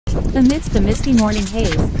Amidst the misty morning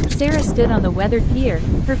haze, Sarah stood on the weathered pier,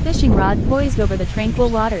 her fishing rod poised over the tranquil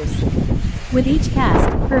waters. With each cast,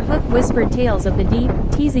 her hook whispered tales of the deep,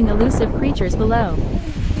 teasing elusive creatures below.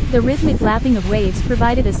 The rhythmic lapping of waves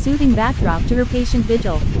provided a soothing backdrop to her patient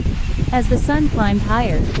vigil. As the sun climbed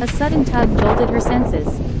higher, a sudden tug jolted her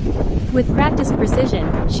senses. With practiced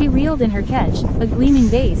precision, she reeled in her catch, a gleaming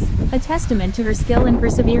vase, a testament to her skill and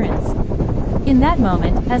perseverance. In that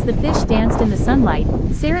moment, as the fish danced in the sunlight,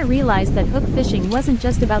 Sarah realized that hook fishing wasn't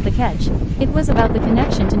just about the catch, it was about the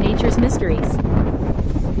connection to nature's mysteries.